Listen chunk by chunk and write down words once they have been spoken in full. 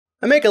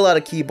I make a lot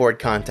of keyboard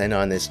content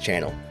on this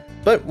channel,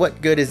 but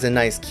what good is a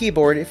nice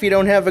keyboard if you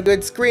don't have a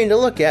good screen to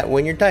look at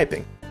when you're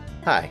typing?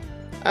 Hi,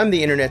 I'm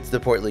the internet's the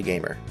portly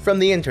gamer, from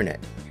the internet,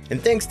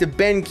 and thanks to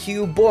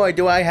BenQ, boy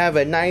do I have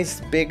a nice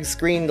big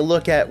screen to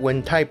look at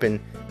when typing,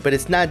 but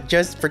it's not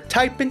just for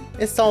typing,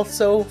 it's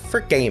also for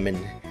gaming,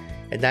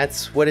 and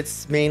that's what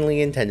it's mainly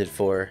intended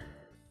for.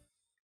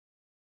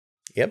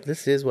 Yep,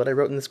 this is what I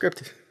wrote in the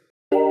script.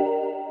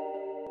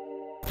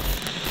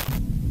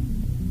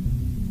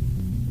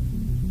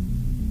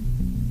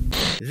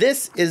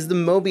 This is the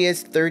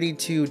MOBIUZ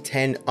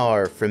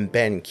 3210R from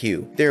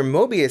BenQ. Their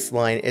MOBIUZ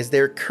line is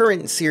their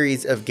current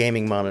series of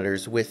gaming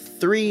monitors with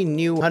 3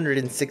 new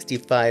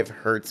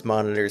 165Hz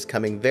monitors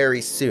coming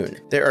very soon.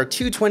 There are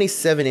two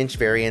 27-inch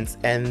variants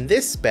and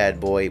this bad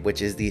boy,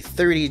 which is the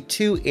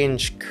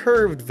 32-inch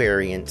curved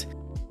variant,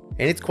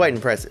 and it's quite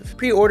impressive.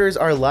 Pre-orders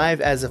are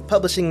live as of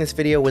publishing this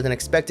video with an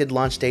expected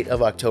launch date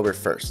of October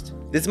 1st.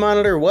 This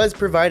monitor was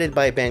provided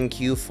by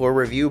BenQ for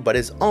review, but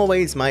as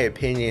always, my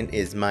opinion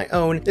is my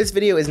own. This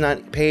video is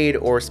not paid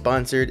or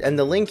sponsored, and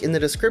the link in the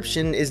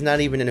description is not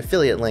even an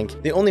affiliate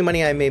link. The only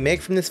money I may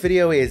make from this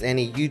video is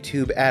any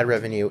YouTube ad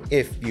revenue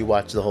if you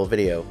watch the whole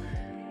video.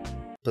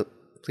 But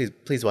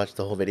please watch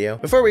the whole video.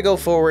 Before we go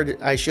forward,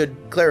 I should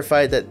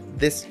clarify that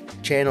this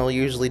channel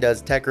usually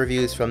does tech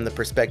reviews from the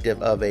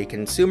perspective of a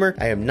consumer.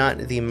 I am not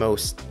the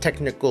most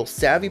technical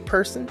savvy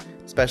person,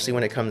 especially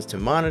when it comes to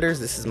monitors.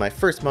 This is my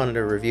first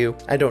monitor review.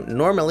 I don't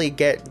normally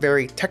get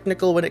very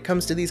technical when it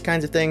comes to these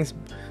kinds of things,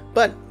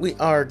 but we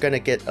are gonna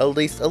get at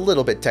least a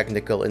little bit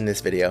technical in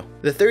this video.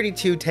 The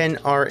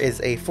 3210R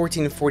is a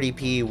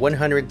 1440p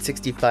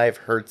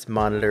 165Hz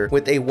monitor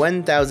with a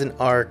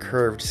 1000R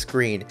curved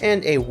screen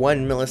and a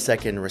 1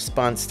 millisecond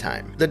response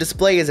time. The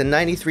display is a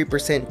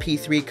 93%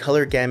 P3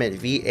 color gamut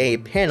VA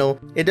panel.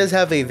 It does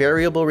have a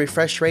variable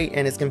refresh rate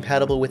and is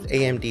compatible with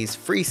AMD's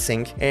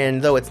FreeSync,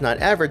 and though it's not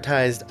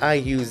advertised, I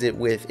use it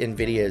with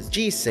NVIDIA's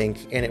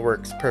G-Sync and it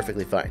works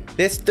perfectly fine.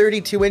 This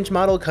 32-inch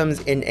model comes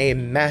in a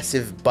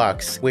massive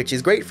box, which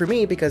is great for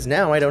me because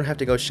now I don't have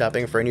to go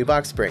shopping for a new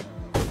box spring.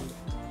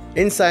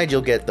 Inside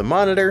you'll get the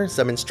monitor,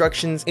 some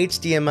instructions,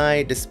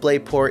 HDMI,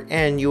 DisplayPort,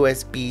 and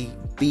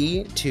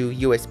USB-B to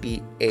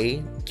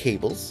USB-A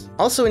cables.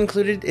 Also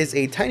included is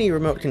a tiny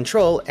remote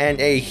control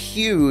and a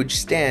huge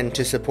stand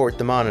to support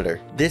the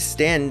monitor. This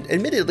stand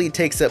admittedly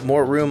takes up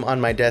more room on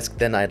my desk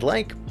than I'd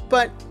like,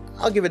 but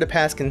I'll give it a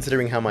pass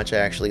considering how much I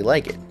actually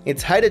like it.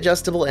 It's height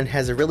adjustable and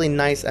has a really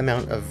nice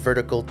amount of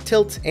vertical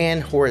tilt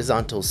and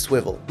horizontal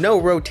swivel.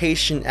 No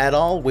rotation at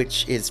all,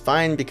 which is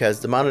fine because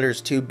the monitor's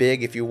too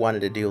big if you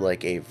wanted to do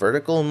like a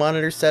vertical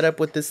monitor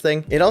setup with this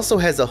thing. It also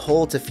has a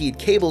hole to feed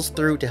cables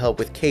through to help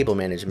with cable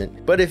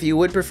management, but if you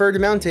would prefer to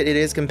mount it, it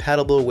is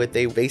compatible with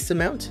a VESA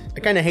mount.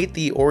 I kind of hate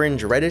the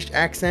orange reddish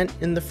accent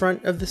in the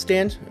front of the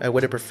stand. I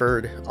would have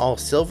preferred all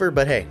silver,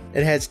 but hey.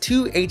 It has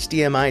two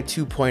HDMI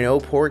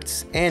 2.0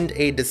 ports and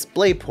a display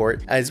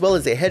port, as well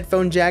as a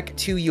headphone jack,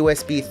 two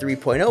USB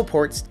 3.0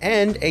 ports,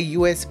 and a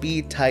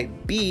USB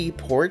Type-B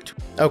port.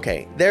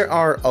 Okay, there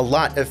are a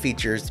lot of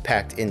features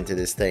packed into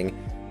this thing,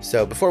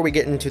 so before we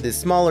get into the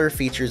smaller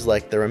features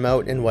like the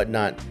remote and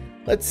whatnot,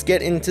 let's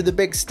get into the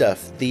big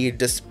stuff, the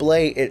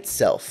display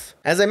itself.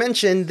 As I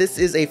mentioned, this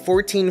is a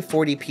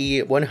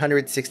 1440p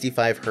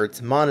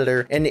 165Hz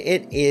monitor, and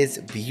it is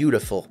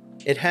beautiful.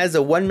 It has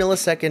a 1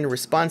 millisecond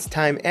response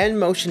time and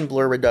motion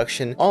blur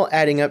reduction, all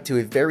adding up to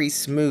a very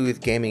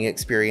smooth gaming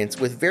experience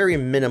with very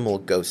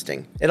minimal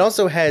ghosting. It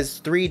also has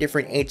 3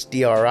 different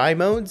HDRI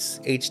modes,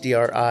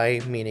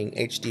 HDRI meaning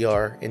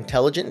HDR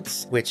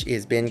Intelligence, which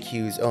is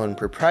BenQ's own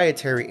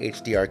proprietary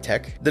HDR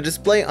tech. The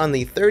display on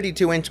the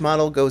 32-inch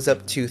model goes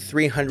up to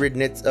 300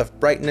 nits of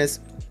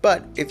brightness,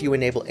 but if you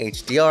enable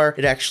HDR,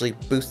 it actually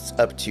boosts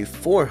up to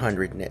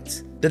 400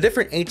 nits. The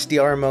different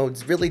HDR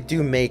modes really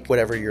do make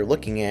whatever you're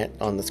looking at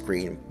on the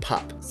screen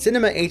pop.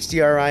 Cinema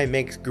HDRI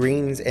makes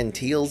greens and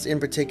teals in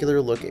particular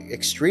look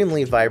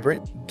extremely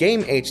vibrant.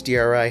 Game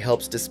HDRI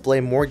helps display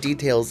more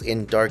details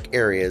in dark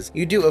areas.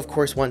 You do of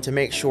course want to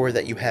make sure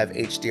that you have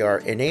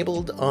HDR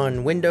enabled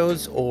on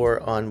Windows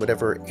or on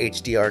whatever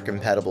HDR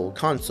compatible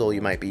console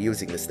you might be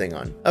using this thing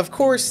on. Of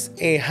course,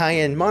 a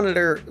high-end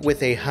monitor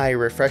with a high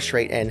refresh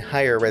rate and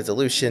higher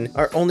resolution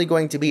are only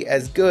going to be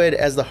as good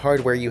as the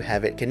hardware you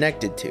have it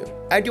connected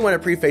to. I do want to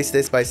preface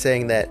this by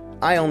saying that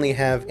I only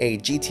have a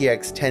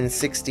GTX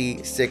 1060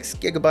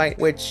 6GB,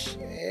 which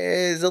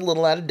is a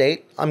little out of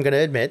date, I'm gonna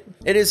admit.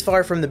 It is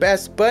far from the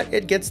best, but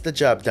it gets the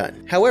job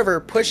done. However,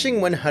 pushing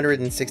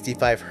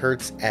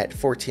 165Hz at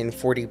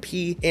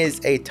 1440p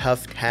is a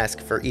tough task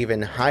for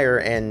even higher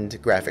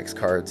end graphics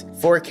cards.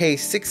 4K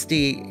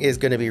 60 is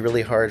gonna be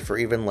really hard for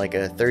even like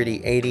a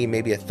 3080,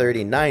 maybe a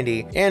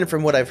 3090, and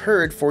from what I've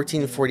heard,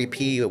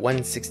 1440p at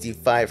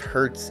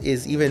 165Hz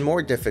is even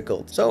more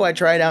difficult. So I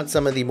tried out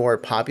some of the more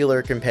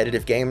popular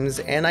competitive games,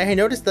 and I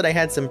noticed that I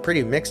had some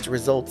pretty mixed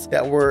results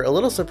that were a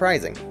little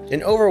surprising.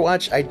 An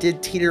Overwatch, I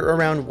did teeter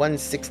around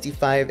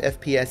 165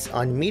 FPS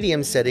on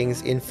medium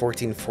settings in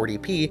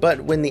 1440p,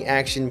 but when the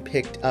action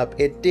picked up,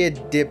 it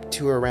did dip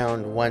to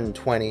around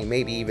 120,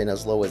 maybe even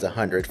as low as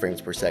 100 frames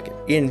per second.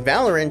 In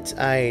Valorant,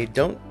 I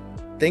don't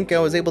think I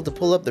was able to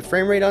pull up the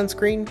frame rate on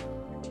screen.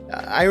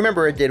 I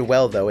remember it did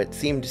well though, it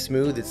seemed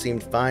smooth, it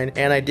seemed fine,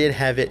 and I did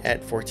have it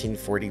at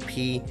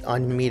 1440p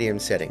on medium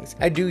settings.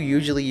 I do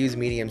usually use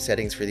medium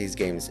settings for these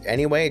games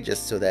anyway,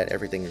 just so that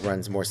everything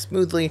runs more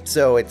smoothly,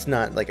 so it's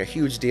not like a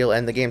huge deal,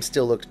 and the game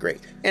still looked great.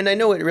 And I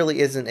know it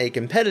really isn't a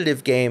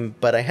competitive game,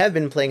 but I have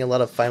been playing a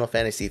lot of Final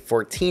Fantasy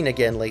XIV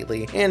again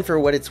lately, and for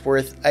what it's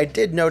worth, I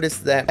did notice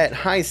that at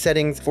high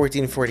settings,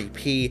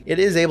 1440p, it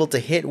is able to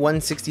hit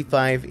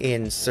 165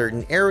 in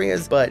certain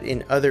areas, but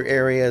in other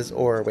areas,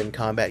 or when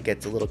combat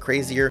gets a little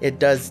crazier, it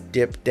does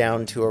dip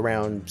down to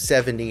around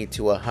 70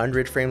 to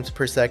 100 frames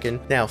per second.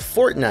 Now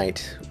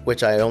Fortnite,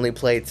 which I only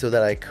played so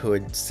that I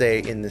could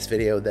say in this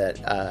video that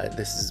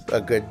this is a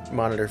good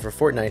monitor for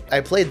Fortnite, I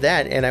played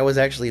that and I was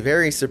actually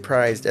very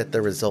surprised at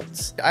the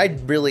results. I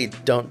really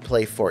don't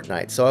play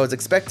Fortnite, so I was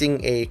expecting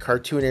a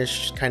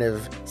cartoonish, kind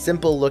of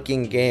simple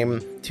looking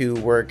game to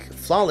work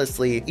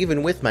flawlessly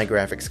even with my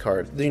graphics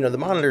card. You know, the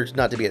monitor's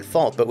not to be at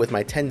fault, but with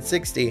my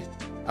 1060,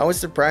 I was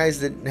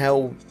surprised at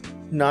how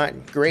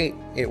not great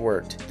it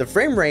worked. The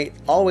frame rate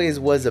always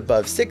was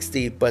above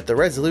 60, but the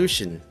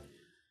resolution,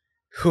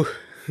 whew,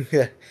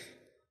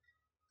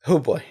 oh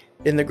boy.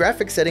 In the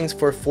graphics settings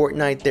for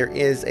Fortnite, there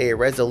is a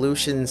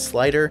resolution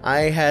slider.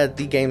 I had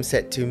the game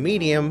set to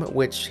medium,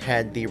 which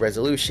had the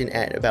resolution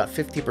at about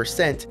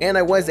 50%, and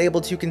I was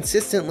able to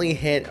consistently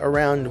hit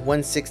around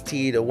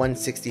 160 to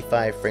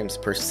 165 frames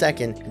per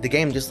second. The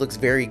game just looks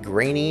very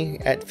grainy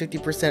at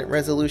 50%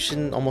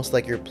 resolution, almost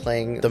like you're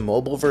playing the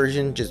mobile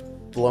version, just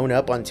blown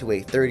up onto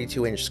a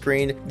 32-inch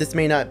screen. This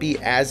may not be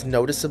as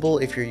noticeable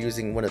if you're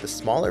using one of the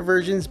smaller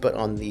versions, but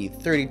on the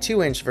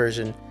 32-inch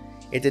version,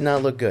 it did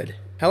not look good.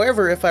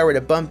 However, if I were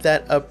to bump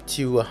that up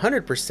to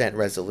 100%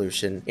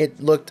 resolution, it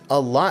looked a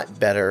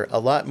lot better, a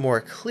lot more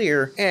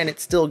clear, and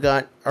it still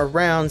got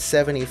around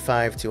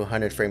 75 to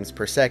 100 frames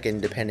per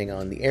second depending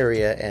on the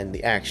area and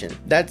the action.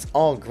 That's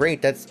all great,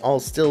 that's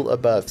all still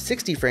above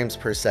 60 frames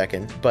per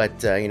second,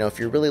 but you know, if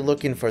you're really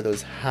looking for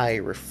those high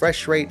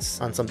refresh rates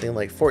on something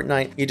like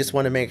Fortnite, you just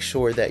want to make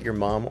sure that your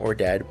mom or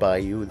dad buy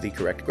you the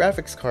correct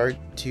graphics card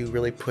to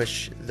really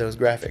push those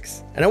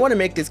graphics. And I want to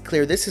make this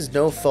clear, this is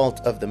no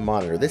fault of the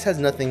monitor. This has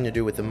nothing to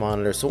do with the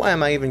monitor, so why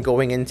am I even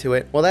going into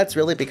it? Well, that's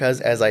really because,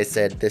 as I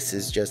said, this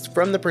is just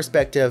from the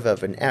perspective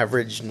of an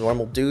average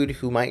normal dude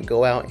who might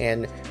go out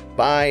and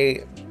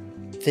buy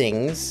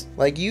things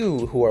like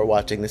you who are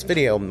watching this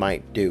video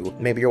might do.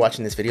 Maybe you're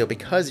watching this video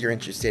because you're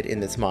interested in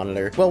this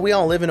monitor. Well, we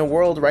all live in a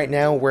world right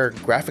now where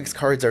graphics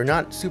cards are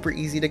not super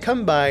easy to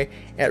come by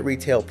at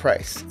retail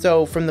price.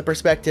 So from the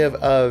perspective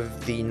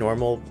of the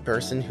normal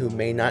person who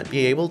may not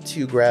be able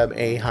to grab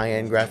a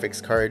high-end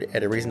graphics card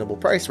at a reasonable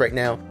price right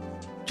now,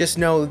 just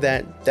know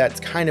that that's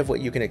kind of what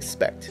you can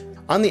expect.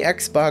 On the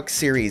Xbox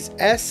Series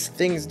S,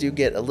 things do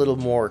get a little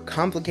more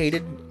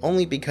complicated,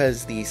 only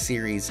because the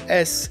Series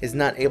S is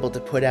not able to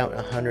put out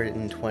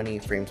 120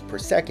 frames per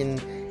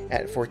second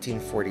at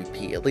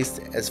 1440p, at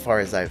least as far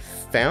as I've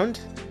found.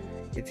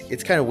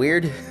 It's kind of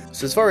weird.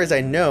 So as far as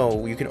I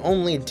know, you can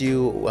only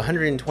do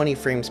 120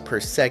 frames per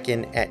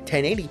second at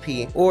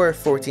 1080p or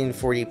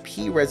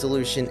 1440p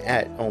resolution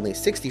at only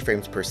 60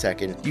 frames per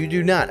second. You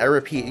do not, I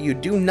repeat, you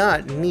do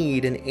not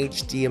need an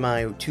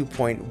HDMI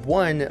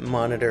 2.1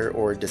 monitor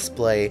or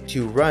display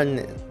to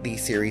run the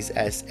Series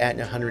S at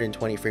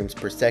 120 frames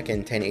per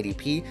second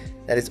 1080p.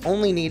 That is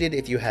only needed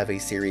if you have a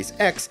Series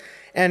X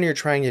and you're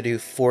trying to do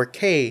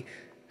 4K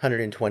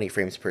 120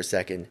 frames per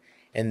second.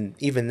 And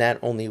even that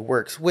only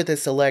works with a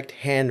select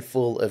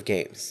handful of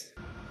games.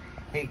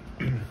 Hey,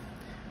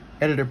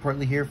 Editor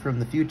Portly here from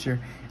the future.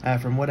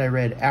 From what I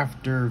read,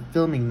 after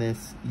filming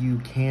this, you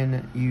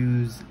can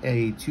use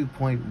a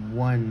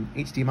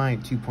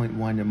HDMI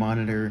 2.1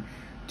 monitor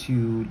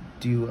to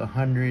do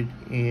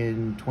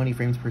 120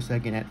 frames per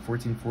second at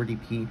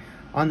 1440p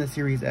on the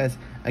Series S.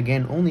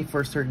 Again, only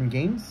for certain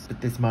games, but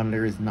this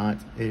monitor is not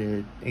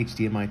a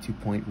HDMI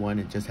 2.1,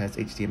 it just has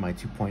HDMI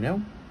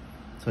 2.0.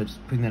 So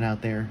just putting that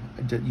out there,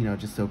 you know,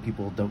 just so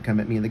people don't come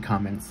at me in the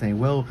comments saying,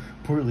 well,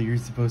 Portly, you're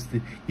supposed to,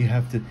 you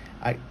have to,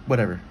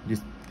 whatever.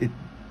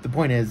 The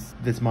point is,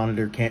 this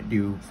monitor can't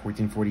do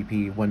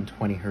 1440p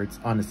 120 hertz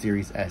on a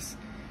Series S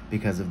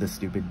because of the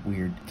stupid,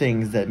 weird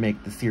things that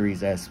make the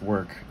Series S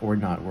work or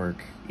not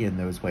work in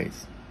those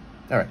ways.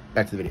 Alright,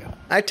 back to the video.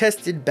 I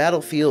tested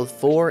Battlefield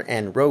 4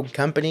 and Rogue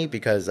Company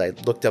because I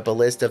looked up a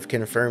list of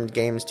confirmed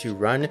games to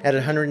run at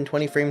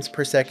 120 frames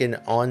per second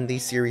on the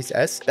Series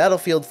S.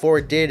 Battlefield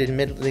 4 did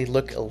admittedly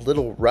look a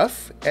little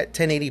rough at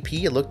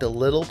 1080p, it looked a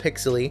little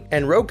pixely,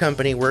 and Rogue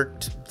Company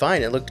worked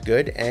fine, it looked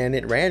good, and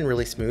it ran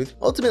really smooth.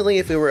 Ultimately,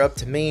 if it were up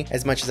to me,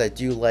 as much as I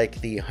do like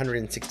the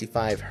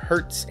 165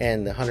 hertz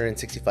and the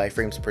 165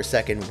 frames per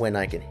second when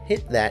I can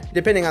hit that,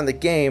 depending on the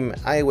game,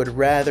 I would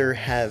rather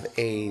have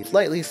a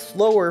slightly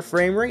slower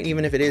frame rate.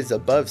 Even if it is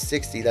above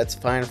 60, that's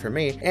fine for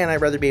me. And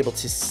I'd rather be able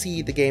to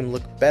see the game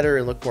look better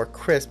and look more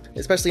crisp,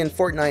 especially in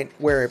Fortnite,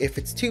 where if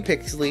it's too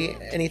pixely,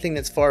 anything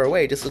that's far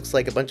away just looks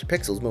like a bunch of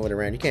pixels moving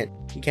around. You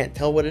can't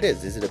tell what it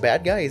is. Is it a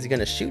bad guy? Is he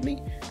gonna shoot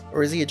me?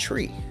 Or is he a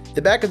tree?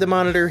 The back of the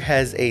monitor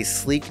has a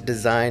sleek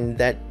design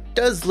that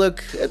does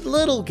look a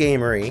little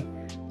gamery,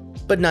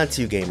 but not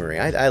too gamery.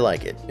 I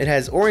like it. It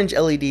has orange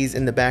LEDs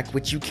in the back,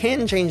 which you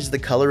can change the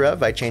color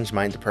of. I changed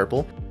mine to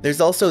purple.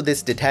 There's also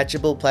this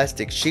detachable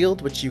plastic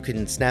shield, which you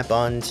can snap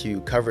on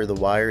to cover the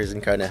wires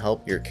and kind of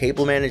help your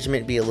cable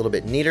management be a little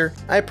bit neater.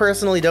 I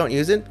personally don't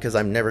use it because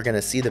I'm never going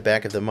to see the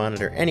back of the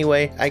monitor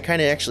anyway. I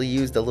kind of actually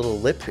used a little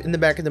lip in the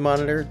back of the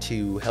monitor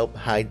to help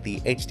hide the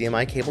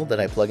HDMI cable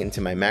that I plug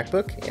into my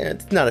MacBook. And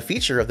it's not a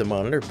feature of the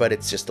monitor, but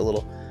it's just a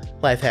little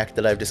life hack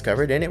that I've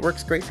discovered, and it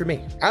works great for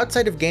me.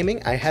 Outside of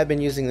gaming, I have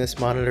been using this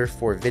monitor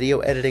for video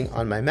editing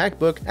on my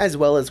MacBook, as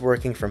well as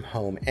working from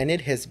home, and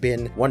it has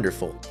been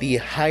wonderful. The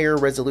higher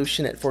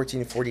resolution at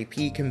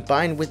 1440p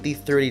combined with the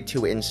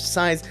 32-inch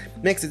size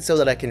makes it so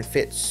that I can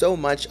fit so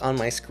much on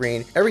my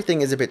screen.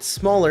 Everything is a bit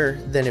smaller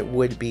than it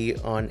would be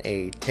on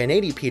a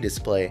 1080p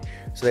display,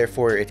 so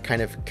therefore it's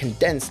kind of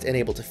condensed and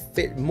able to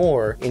fit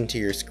more into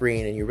your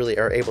screen, and you really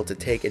are able to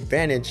take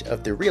advantage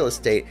of the real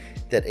estate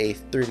that a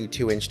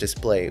 32-inch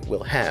display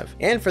will have.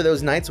 And for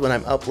those nights when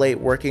I'm up late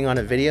working on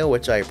a video,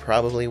 which I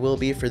probably will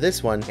be for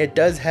this one, it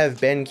does have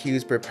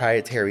BenQ's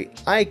proprietary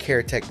eye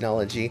care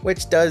technology,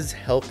 which does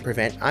help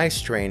prevent eye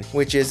strain,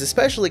 which is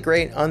especially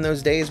great on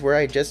those days where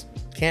I just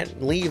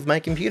can't leave my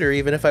computer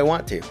even if I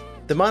want to.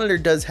 The monitor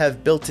does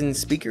have built-in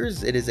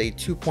speakers. It is a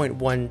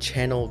 2.1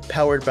 channel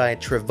powered by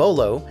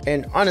Trevolo,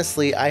 and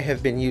honestly, I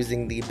have been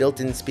using the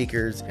built-in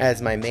speakers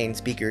as my main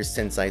speakers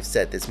since I've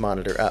set this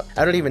monitor up.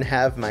 I don't even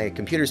have my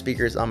computer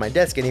speakers on my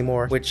desk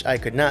anymore, which I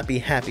could not be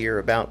happier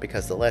about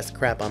because the less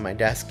crap on my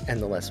desk and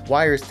the less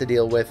wires to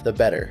deal with, the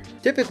better.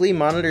 Typically,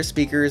 monitor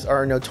speakers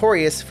are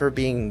notorious for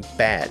being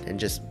bad and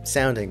just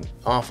sounding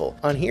awful.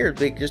 On here,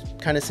 it just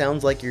kind of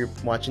sounds like you're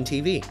watching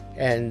TV,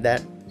 and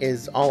that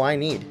is all I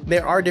need.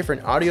 There are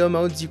different audio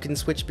modes you can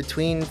switch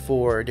between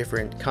for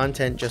different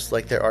content, just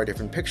like there are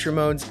different picture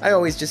modes. I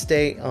always just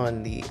stay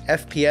on the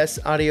FPS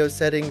audio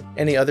setting.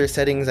 Any other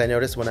settings I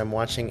notice when I'm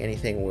watching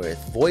anything with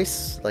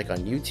voice, like on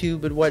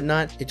YouTube and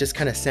whatnot, it just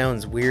kind of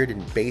sounds weird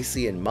and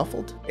bassy and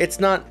muffled. It's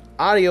not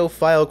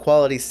audiophile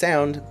quality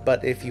sound,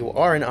 but if you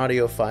are an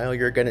audiophile,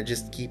 you're gonna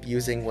just keep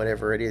using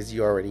whatever it is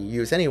you already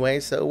use anyway,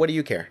 so what do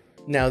you care?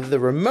 Now, the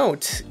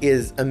remote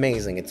is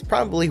amazing. It's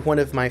probably one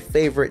of my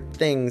favorite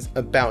things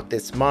about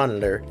this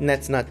monitor, and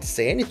that's not to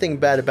say anything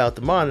bad about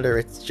the monitor,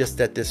 it's just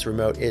that this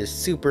remote is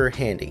super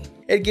handy.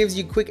 It gives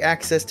you quick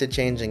access to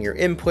changing your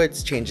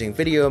inputs, changing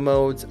video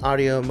modes,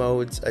 audio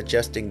modes,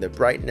 adjusting the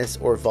brightness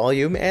or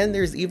volume, and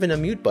there's even a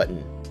mute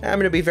button. I'm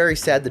gonna be very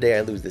sad the day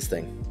I lose this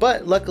thing.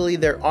 But luckily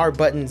there are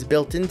buttons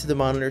built into the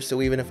monitor,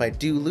 so even if I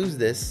do lose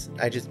this,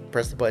 I just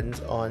press the buttons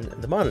on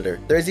the monitor.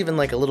 There's even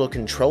like a little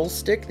control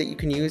stick that you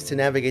can use to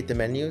navigate the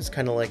menus,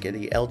 kind of like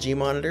the LG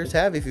monitors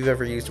have if you've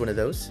ever used one of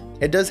those.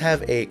 It does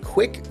have a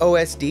quick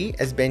OSD,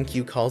 as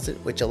BenQ calls it,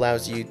 which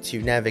allows you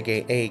to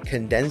navigate a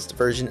condensed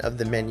version of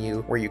the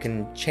menu where you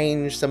can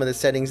change some of the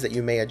settings that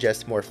you may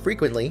adjust more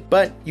frequently,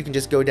 but you can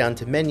just go down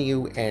to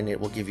menu and it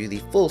will give you the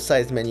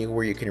full-size menu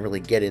where you can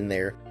really get in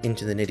there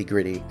into the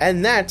nitty-gritty.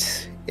 And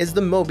that is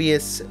the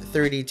MOBIUZ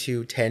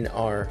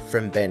 3210R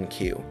from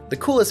BenQ. The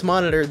coolest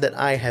monitor that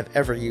I have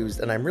ever used,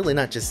 and I'm really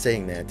not just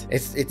saying that.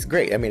 It's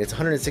great. I mean, it's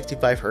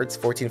 165 Hz,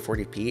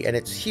 1440p, and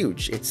it's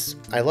huge.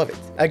 I love it.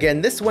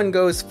 Again, this one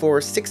goes for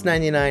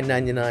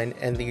 $699.99,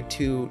 and the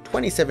two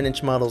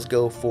 27-inch models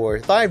go for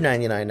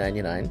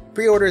 $599.99.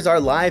 Pre-orders are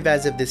live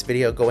as of this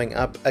video going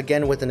up,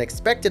 again with an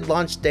expected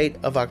launch date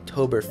of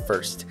October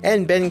 1st.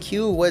 And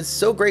BenQ was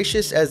so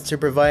gracious as to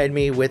provide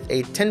me with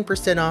a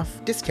 10%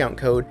 off discount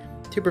code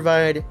to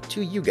provide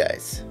to you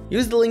guys.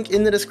 Use the link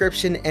in the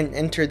description and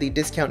enter the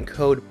discount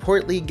code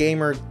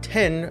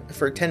PortlyGamer10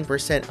 for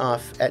 10%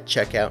 off at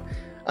checkout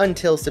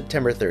until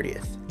September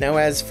 30th. Now,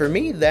 as for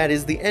me, that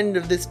is the end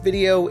of this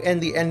video and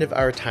the end of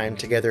our time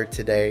together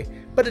today,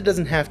 but it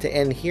doesn't have to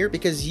end here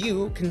because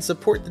you can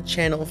support the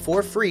channel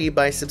for free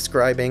by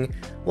subscribing,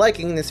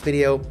 liking this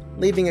video,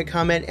 leaving a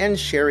comment, and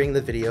sharing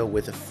the video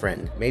with a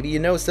friend. Maybe you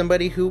know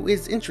somebody who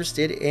is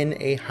interested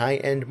in a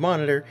high-end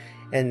monitor,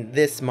 and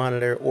this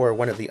monitor or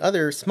one of the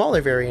other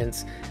smaller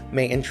variants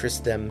may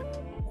interest them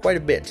quite a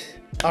bit.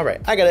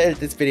 Alright, I gotta edit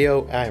this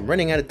video. I'm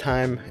running out of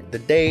time. The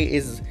day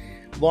is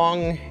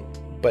long,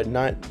 but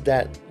not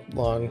that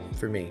long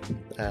for me.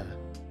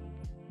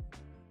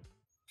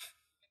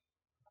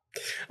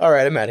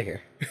 Alright, I'm out of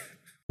here.